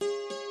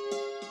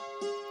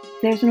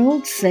There's an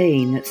old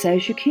saying that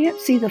says you can't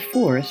see the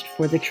forest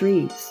for the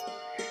trees.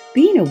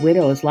 Being a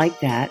widow is like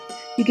that.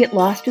 You get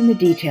lost in the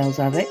details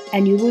of it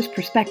and you lose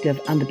perspective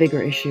on the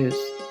bigger issues.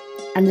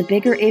 And the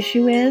bigger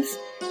issue is,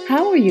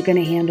 how are you going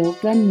to handle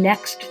the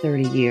next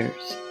 30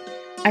 years?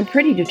 I'm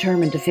pretty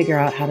determined to figure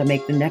out how to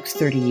make the next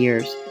 30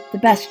 years the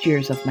best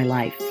years of my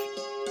life.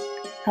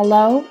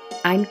 Hello,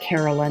 I'm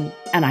Carolyn,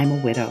 and I'm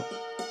a widow.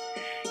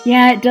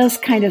 Yeah, it does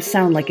kind of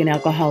sound like an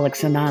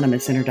Alcoholics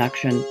Anonymous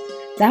introduction.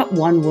 That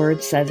one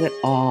word says it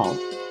all.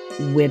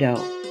 Widow.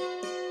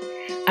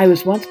 I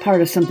was once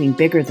part of something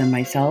bigger than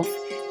myself.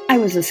 I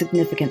was a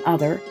significant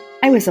other.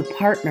 I was a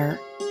partner.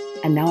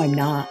 And now I'm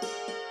not.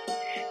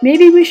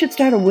 Maybe we should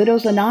start a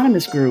Widows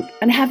Anonymous group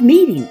and have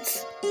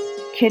meetings.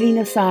 Kidding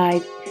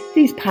aside,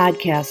 these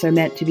podcasts are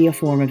meant to be a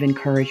form of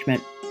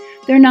encouragement.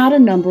 They're not a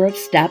number of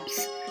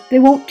steps. They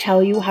won't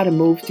tell you how to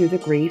move through the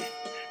grief.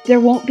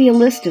 There won't be a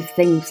list of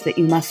things that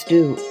you must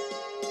do.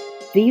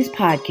 These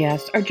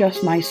podcasts are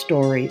just my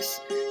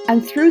stories,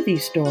 and through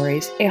these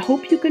stories, I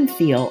hope you can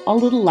feel a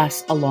little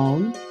less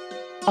alone,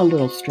 a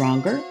little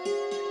stronger.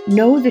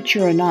 Know that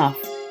you're enough,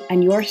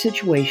 and your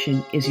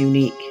situation is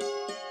unique.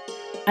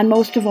 And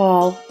most of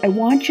all, I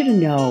want you to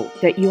know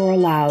that you're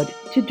allowed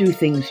to do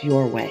things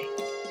your way.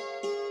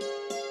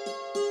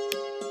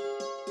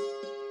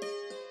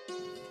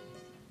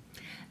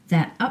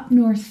 That Up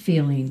North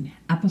Feeling,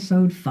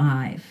 Episode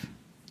 5.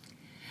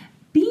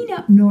 Being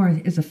up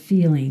north is a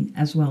feeling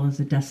as well as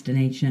a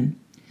destination.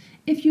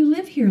 If you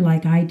live here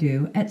like I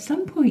do, at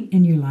some point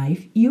in your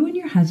life, you and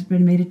your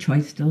husband made a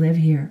choice to live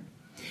here.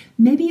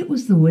 Maybe it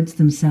was the woods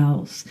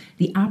themselves,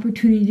 the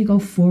opportunity to go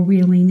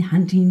four-wheeling,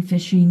 hunting,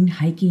 fishing,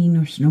 hiking,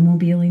 or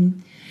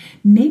snowmobiling.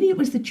 Maybe it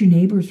was that your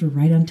neighbors were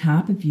right on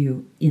top of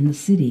you in the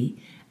city,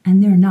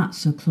 and they're not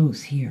so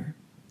close here.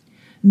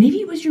 Maybe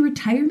it was your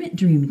retirement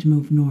dream to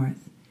move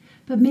north.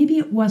 But maybe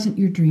it wasn't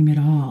your dream at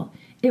all.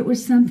 It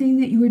was something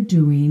that you were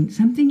doing,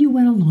 something you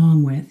went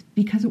along with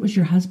because it was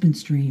your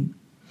husband's dream.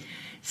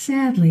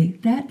 Sadly,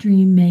 that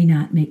dream may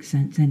not make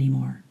sense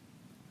anymore.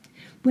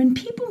 When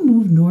people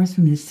move north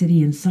from the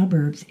city and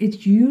suburbs,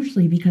 it's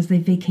usually because they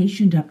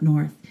vacationed up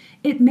north.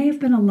 It may have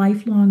been a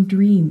lifelong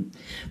dream,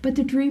 but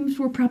the dreams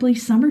were probably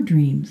summer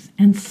dreams,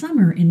 and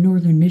summer in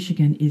northern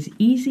Michigan is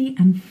easy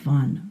and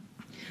fun.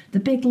 The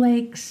big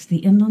lakes, the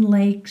inland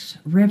lakes,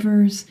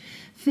 rivers,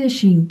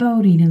 fishing,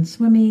 boating, and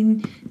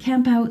swimming,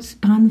 campouts,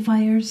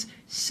 bonfires,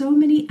 so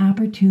many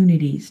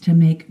opportunities to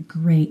make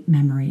great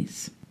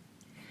memories.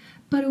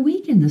 But a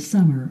week in the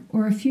summer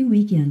or a few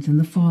weekends in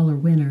the fall or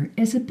winter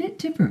is a bit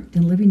different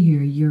than living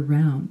here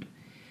year-round.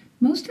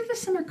 Most of the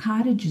summer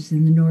cottages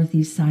in the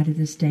northeast side of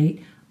the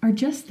state are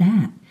just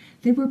that.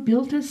 They were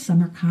built as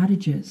summer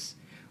cottages.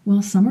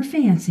 While some are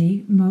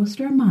fancy, most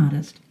are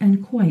modest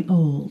and quite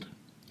old.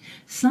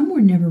 Some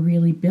were never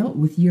really built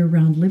with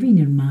year-round living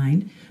in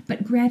mind,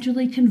 but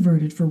gradually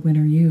converted for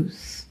winter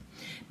use.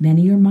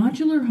 Many are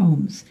modular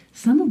homes,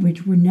 some of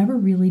which were never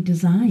really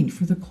designed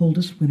for the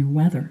coldest winter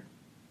weather.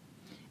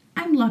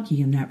 I'm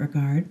lucky in that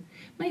regard.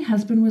 My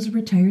husband was a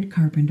retired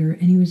carpenter,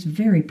 and he was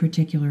very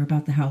particular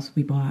about the house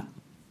we bought.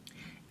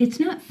 It's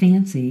not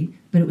fancy,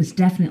 but it was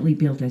definitely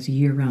built as a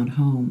year-round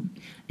home.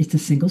 It's a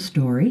single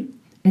story.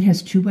 It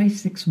has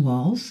 2x6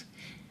 walls.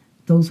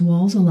 Those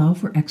walls allow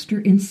for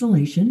extra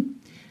insulation.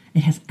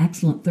 It has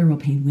excellent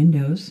thermopane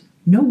windows,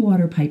 no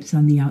water pipes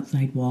on the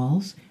outside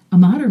walls, a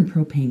modern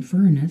propane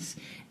furnace,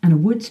 and a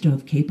wood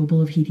stove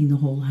capable of heating the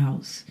whole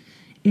house.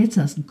 It's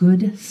a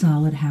good,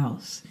 solid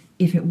house.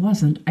 If it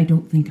wasn't, I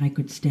don't think I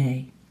could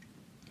stay.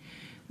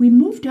 We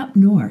moved up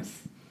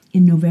north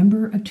in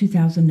November of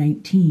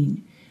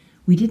 2019.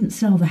 We didn't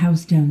sell the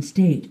house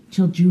downstate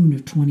till June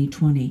of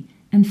 2020,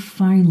 and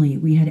finally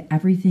we had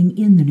everything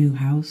in the new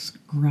house,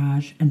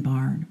 garage, and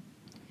barn.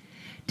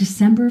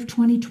 December of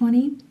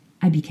 2020,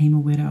 I became a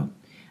widow.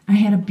 I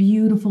had a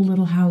beautiful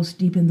little house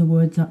deep in the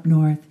woods up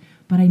north,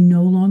 but I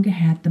no longer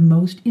had the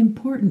most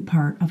important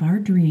part of our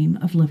dream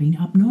of living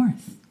up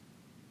north.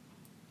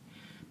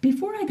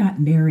 Before I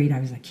got married, I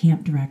was a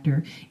camp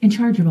director in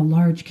charge of a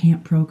large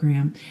camp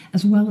program,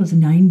 as well as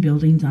 9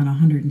 buildings on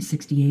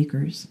 160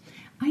 acres.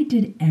 I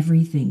did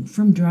everything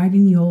from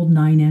driving the old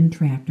 9N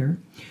tractor,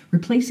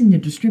 replacing the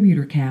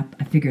distributor cap.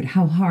 I figured,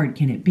 how hard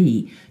can it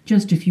be?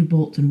 Just a few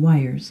bolts and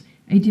wires.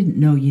 I didn't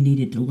know you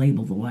needed to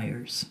label the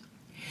wires.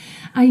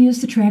 I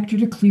used the tractor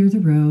to clear the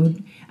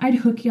road. I'd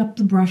hook up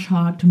the brush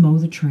hog to mow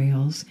the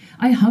trails.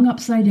 I hung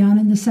upside down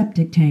in the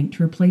septic tank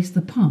to replace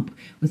the pump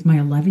with my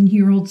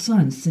 11-year-old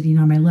son sitting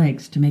on my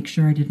legs to make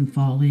sure I didn't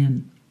fall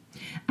in.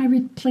 I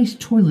replaced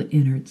toilet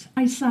innards.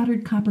 I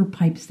soldered copper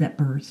pipes that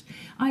burst.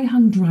 I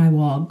hung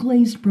drywall,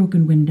 glazed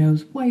broken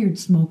windows, wired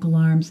smoke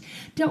alarms,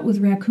 dealt with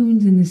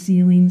raccoons in the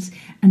ceilings,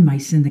 and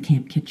mice in the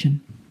camp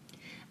kitchen.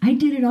 I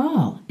did it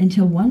all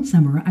until one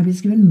summer I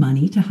was given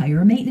money to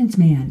hire a maintenance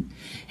man.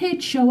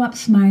 He'd show up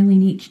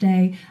smiling each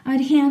day.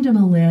 I'd hand him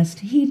a list.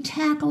 He'd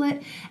tackle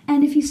it,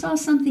 and if he saw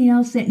something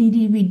else that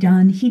needed to be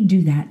done, he'd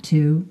do that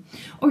too.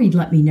 Or he'd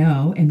let me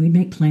know, and we'd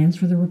make plans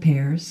for the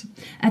repairs.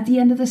 At the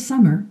end of the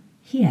summer,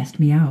 he asked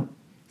me out.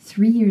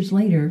 3 years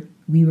later,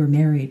 we were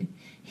married.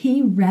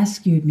 He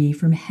rescued me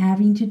from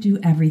having to do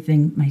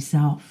everything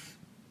myself.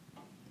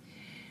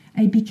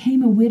 I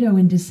became a widow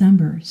in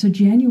December, so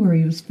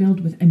January was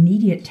filled with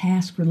immediate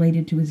tasks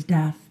related to his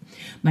death.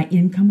 My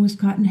income was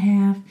cut in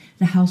half.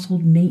 The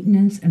household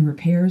maintenance and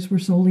repairs were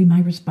solely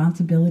my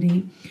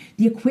responsibility.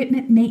 The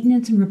equipment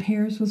maintenance and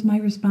repairs was my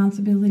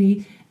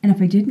responsibility. And if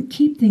I didn't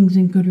keep things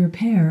in good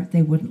repair,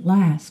 they wouldn't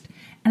last,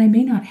 and I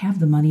may not have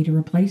the money to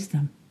replace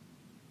them.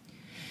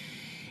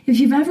 If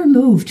you've ever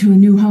moved to a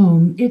new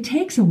home, it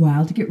takes a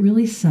while to get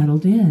really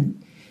settled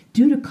in.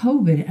 Due to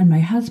COVID and my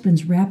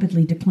husband's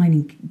rapidly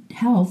declining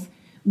health,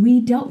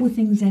 we dealt with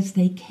things as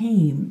they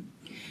came.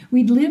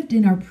 We'd lived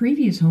in our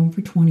previous home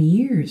for 20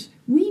 years.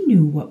 We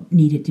knew what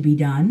needed to be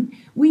done.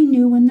 We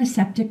knew when the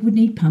septic would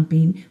need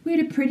pumping. We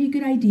had a pretty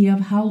good idea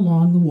of how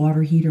long the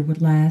water heater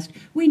would last.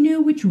 We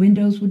knew which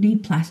windows would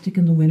need plastic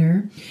in the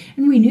winter.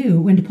 And we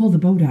knew when to pull the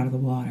boat out of the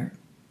water.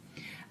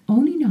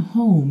 Owning a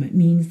home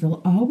means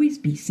there'll always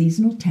be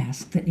seasonal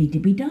tasks that need to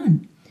be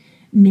done.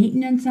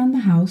 Maintenance on the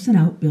house and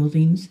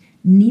outbuildings,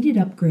 needed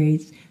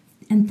upgrades,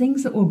 and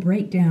things that will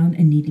break down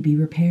and need to be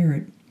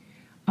repaired.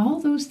 All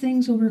those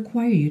things will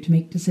require you to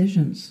make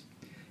decisions.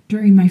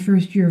 During my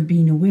first year of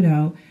being a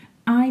widow,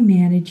 I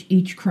managed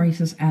each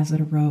crisis as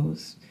it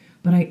arose.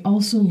 But I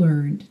also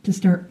learned to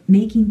start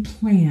making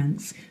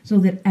plans so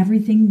that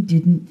everything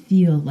didn't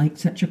feel like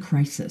such a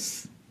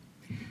crisis.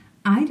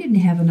 I didn't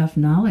have enough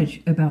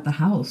knowledge about the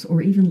house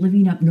or even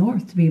living up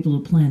north to be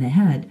able to plan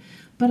ahead,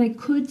 but I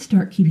could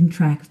start keeping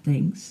track of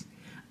things.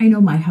 I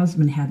know my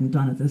husband hadn't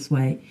done it this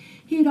way.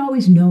 He had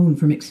always known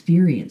from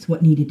experience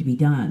what needed to be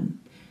done.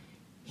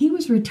 He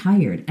was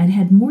retired and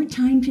had more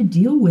time to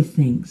deal with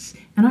things,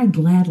 and I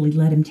gladly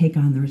let him take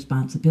on the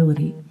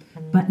responsibility.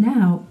 But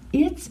now,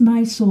 it's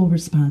my sole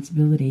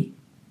responsibility.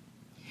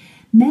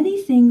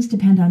 Many things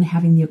depend on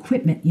having the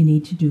equipment you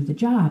need to do the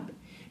job.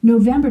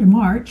 November to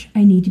March,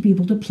 I need to be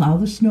able to plow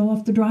the snow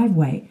off the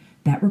driveway.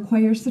 That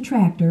requires the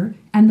tractor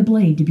and the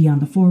blade to be on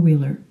the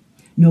four-wheeler.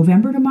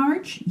 November to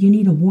March, you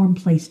need a warm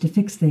place to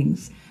fix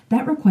things.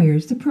 That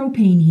requires the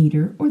propane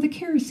heater or the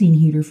kerosene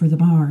heater for the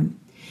barn.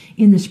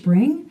 In the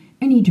spring,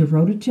 I need to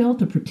rototill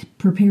to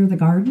prepare the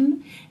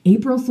garden.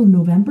 April through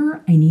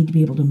November, I need to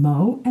be able to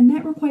mow, and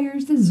that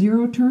requires the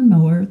zero-turn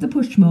mower, the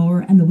push mower,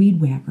 and the weed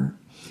whacker.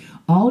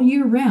 All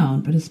year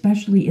round, but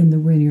especially in the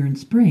winter and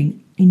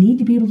spring, I need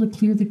to be able to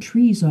clear the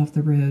trees off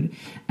the road,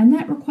 and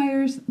that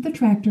requires the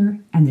tractor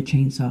and the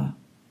chainsaw.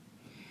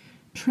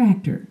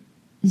 Tractor,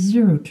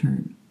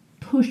 zero-turn,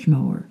 push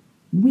mower,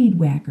 weed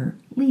whacker,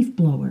 leaf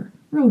blower,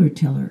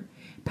 rototiller,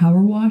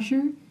 power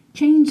washer,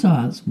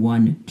 chainsaws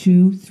 1,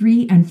 2,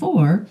 3, and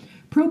 4,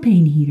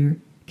 propane heater,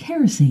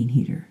 kerosene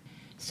heater.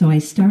 So I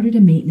started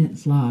a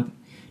maintenance log.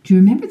 Do you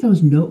remember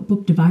those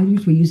notebook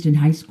dividers we used in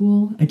high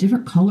school? A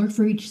different color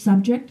for each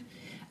subject?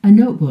 A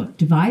notebook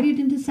divided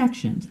into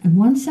sections, and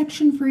one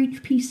section for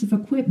each piece of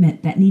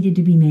equipment that needed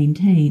to be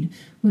maintained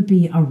would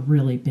be a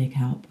really big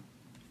help.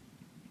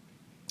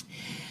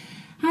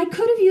 I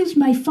could have used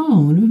my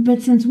phone,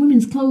 but since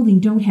women's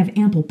clothing don't have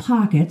ample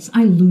pockets,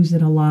 I lose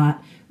it a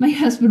lot. My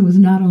husband was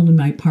not only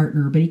my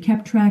partner, but he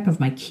kept track of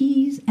my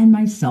keys and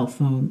my cell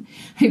phone.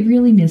 I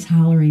really miss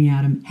hollering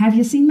at him, "Have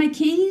you seen my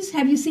keys?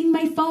 Have you seen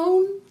my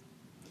phone?"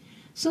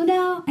 So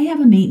now I have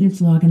a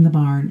maintenance log in the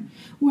barn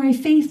where I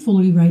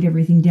faithfully write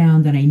everything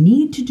down that I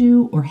need to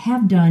do or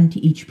have done to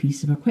each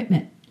piece of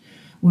equipment.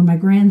 When my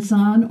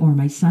grandson or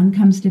my son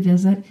comes to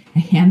visit, I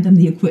hand them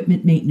the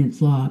equipment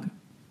maintenance log.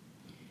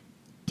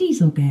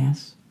 Diesel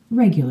gas,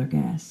 regular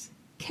gas,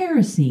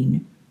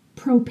 kerosene,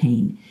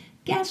 propane,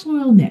 gas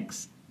oil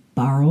mix,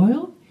 bar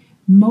oil,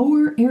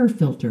 mower air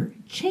filter,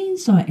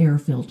 chainsaw air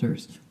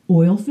filters,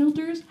 oil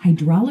filters,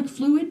 hydraulic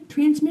fluid,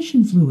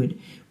 transmission fluid,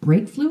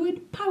 brake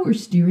fluid, power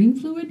steering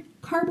fluid,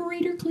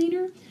 carburetor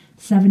cleaner,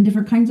 7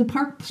 different kinds of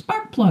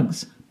spark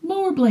plugs,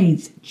 mower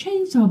blades,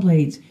 chainsaw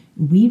blades,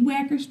 weed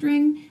whacker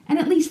string, and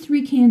at least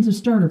 3 cans of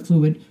starter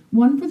fluid,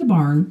 1 for the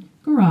barn,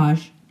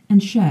 garage,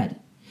 and shed.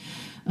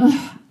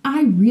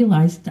 I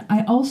realized that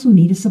I also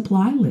need a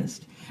supply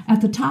list.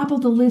 At the top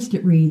of the list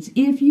it reads,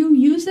 "If you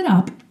use it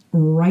up,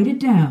 write it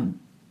down."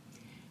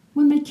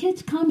 When my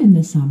kids come in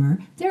the summer,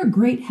 they're a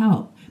great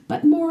help,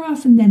 but more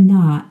often than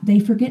not, they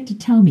forget to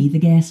tell me the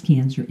gas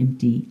cans are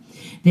empty.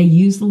 They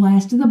use the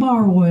last of the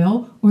bar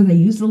oil, or they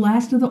use the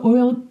last of the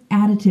oil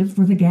additive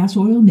for the gas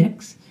oil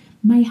mix.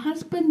 My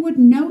husband would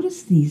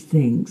notice these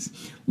things.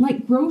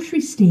 Like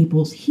grocery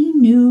staples, he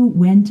knew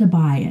when to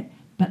buy it,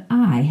 but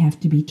I have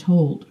to be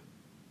told.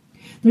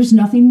 There's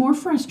nothing more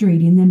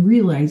frustrating than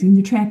realizing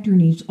the tractor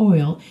needs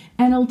oil,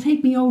 and it'll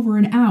take me over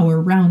an hour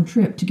round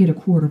trip to get a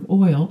quart of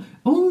oil,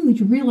 only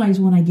to realize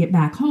when I get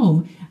back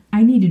home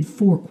I needed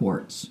 4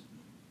 quarts.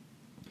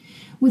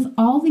 With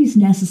all these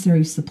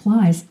necessary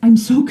supplies, I'm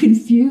so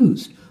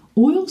confused.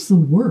 Oil's the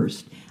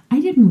worst. I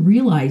didn't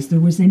realize there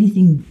was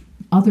anything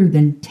other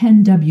than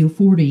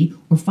 10W40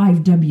 or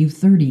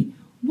 5W30.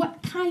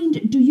 What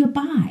kind do you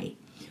buy?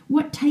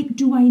 What type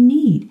do I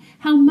need?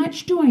 How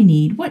much do I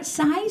need? What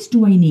size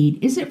do I need?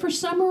 Is it for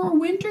summer or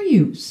winter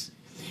use?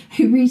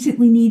 I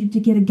recently needed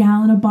to get a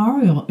gallon of bar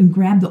oil and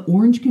grabbed the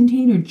orange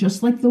container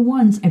just like the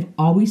ones I've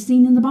always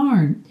seen in the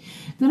barn.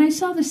 Then I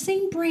saw the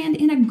same brand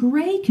in a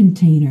gray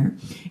container.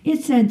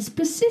 It said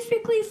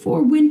specifically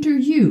for winter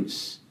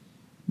use.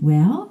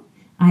 Well,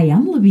 I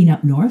am living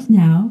up north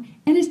now,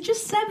 and it's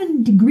just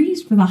 7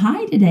 degrees for the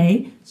high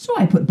today, so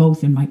I put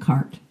both in my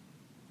cart.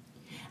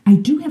 I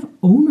do have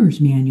owner's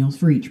manuals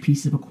for each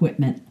piece of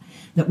equipment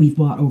that we've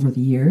bought over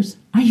the years.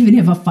 I even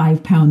have a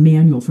 5-pound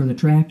manual for the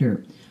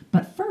tractor.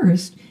 But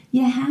first,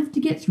 you have to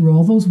get through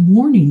all those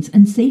warnings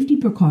and safety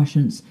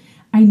precautions.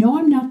 I know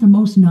I'm not the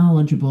most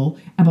knowledgeable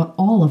about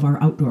all of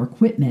our outdoor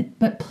equipment,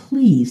 but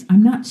please,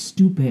 I'm not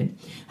stupid.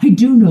 I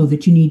do know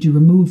that you need to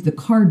remove the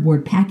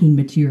cardboard packing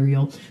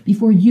material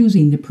before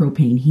using the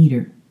propane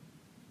heater.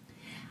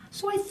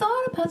 So I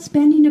thought about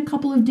spending a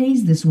couple of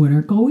days this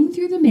winter going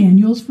through the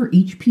manuals for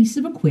each piece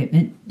of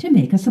equipment to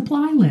make a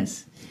supply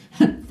list.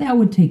 That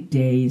would take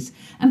days,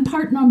 and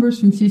part numbers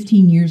from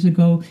 15 years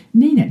ago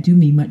may not do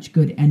me much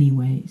good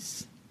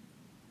anyways.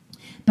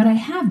 But I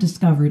have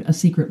discovered a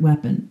secret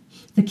weapon,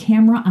 the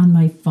camera on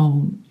my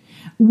phone.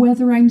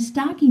 Whether I'm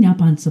stocking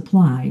up on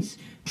supplies,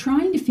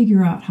 trying to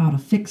figure out how to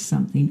fix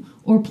something,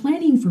 or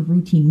planning for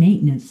routine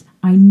maintenance,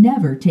 I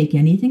never take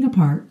anything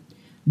apart,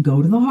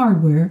 go to the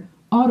hardware,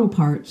 auto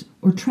parts,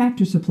 or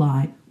tractor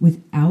supply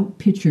without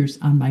pictures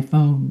on my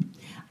phone.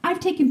 I've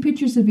taken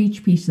pictures of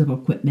each piece of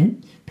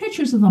equipment,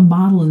 pictures of the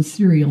model and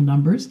serial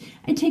numbers.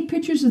 I take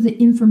pictures of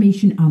the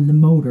information on the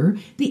motor,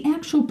 the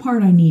actual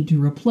part I need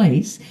to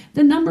replace,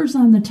 the numbers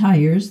on the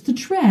tires, the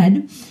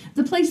tread,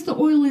 the place the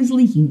oil is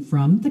leaking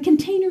from, the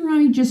container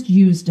I just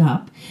used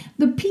up,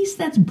 the piece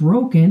that's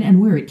broken and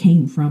where it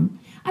came from.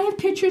 I have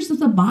pictures of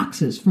the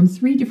boxes from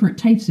 3 different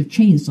types of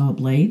chainsaw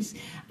blades.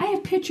 I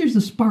have pictures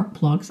of spark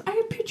plugs. I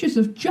have pictures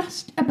of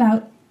just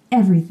about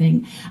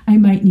everything I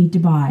might need to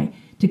buy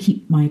to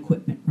keep my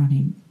equipment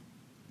running.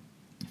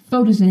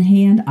 Photos in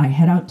hand, I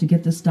head out to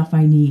get the stuff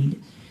I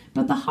need.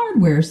 But the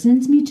hardware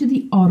sends me to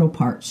the auto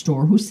parts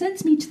store, who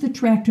sends me to the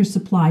tractor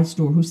supply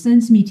store, who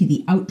sends me to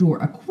the outdoor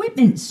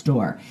equipment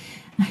store.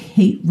 I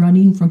hate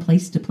running from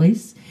place to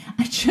place.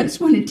 I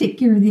just want to take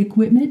care of the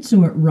equipment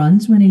so it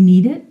runs when I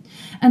need it.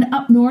 And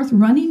up north,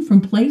 running from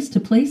place to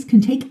place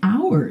can take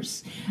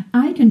hours.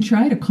 I can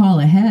try to call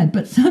ahead,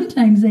 but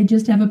sometimes I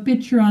just have a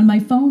picture on my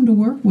phone to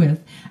work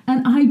with,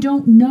 and I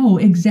don't know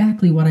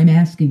exactly what I'm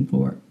asking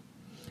for.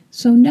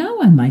 So now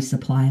on my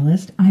supply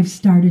list, I've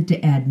started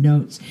to add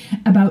notes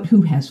about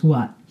who has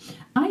what.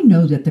 I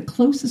know that the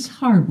closest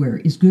hardware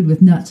is good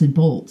with nuts and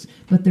bolts,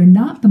 but they're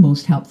not the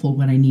most helpful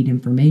when I need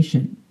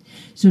information.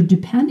 So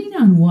depending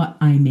on what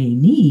I may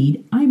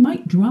need, I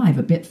might drive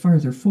a bit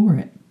farther for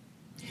it.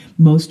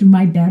 Most of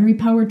my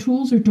battery-powered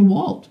tools are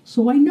DeWalt,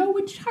 so I know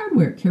which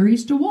hardware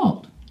carries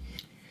DeWalt.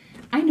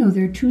 I know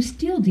there are 2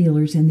 steel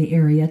dealers in the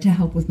area to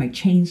help with my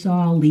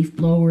chainsaw, leaf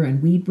blower,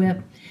 and weed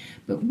whip,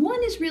 but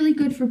one is really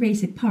good for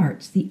basic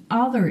parts. The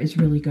other is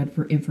really good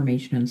for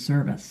information and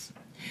service.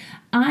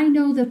 I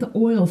know that the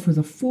oil for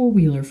the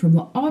 4-wheeler from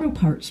the auto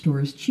parts store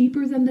is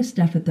cheaper than the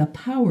stuff at the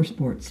power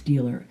sports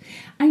dealer.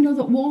 I know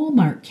that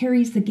Walmart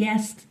carries the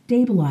gas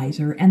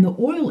stabilizer and the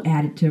oil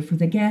additive for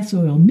the gas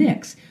oil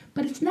mix,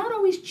 but it's not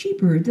always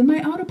cheaper than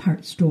my auto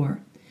parts store.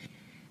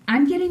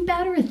 I'm getting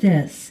better at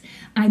this.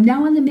 I'm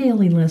now on the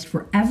mailing list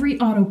for every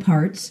auto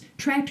parts,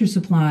 tractor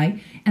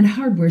supply, and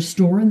hardware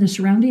store in the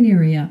surrounding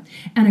area,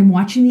 and I'm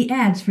watching the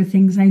ads for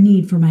things I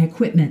need for my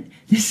equipment,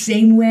 the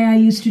same way I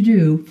used to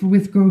do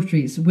with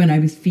groceries when I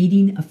was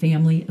feeding a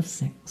family of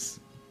 6.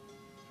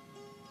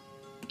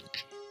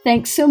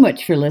 Thanks so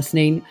much for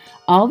listening.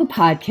 All the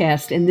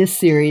podcasts in this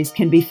series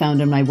can be found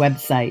on my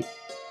website.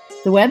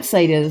 The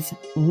website is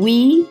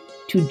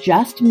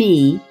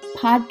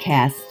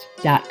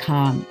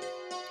we2justmepodcast.com.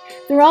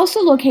 They're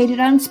also located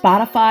on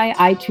Spotify,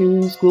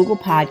 iTunes, Google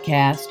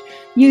Podcast,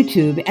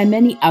 YouTube, and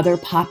many other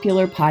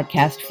popular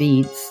podcast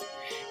feeds.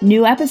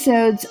 New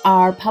episodes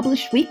are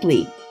published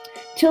weekly.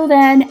 Till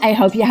then, I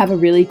hope you have a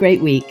really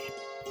great week.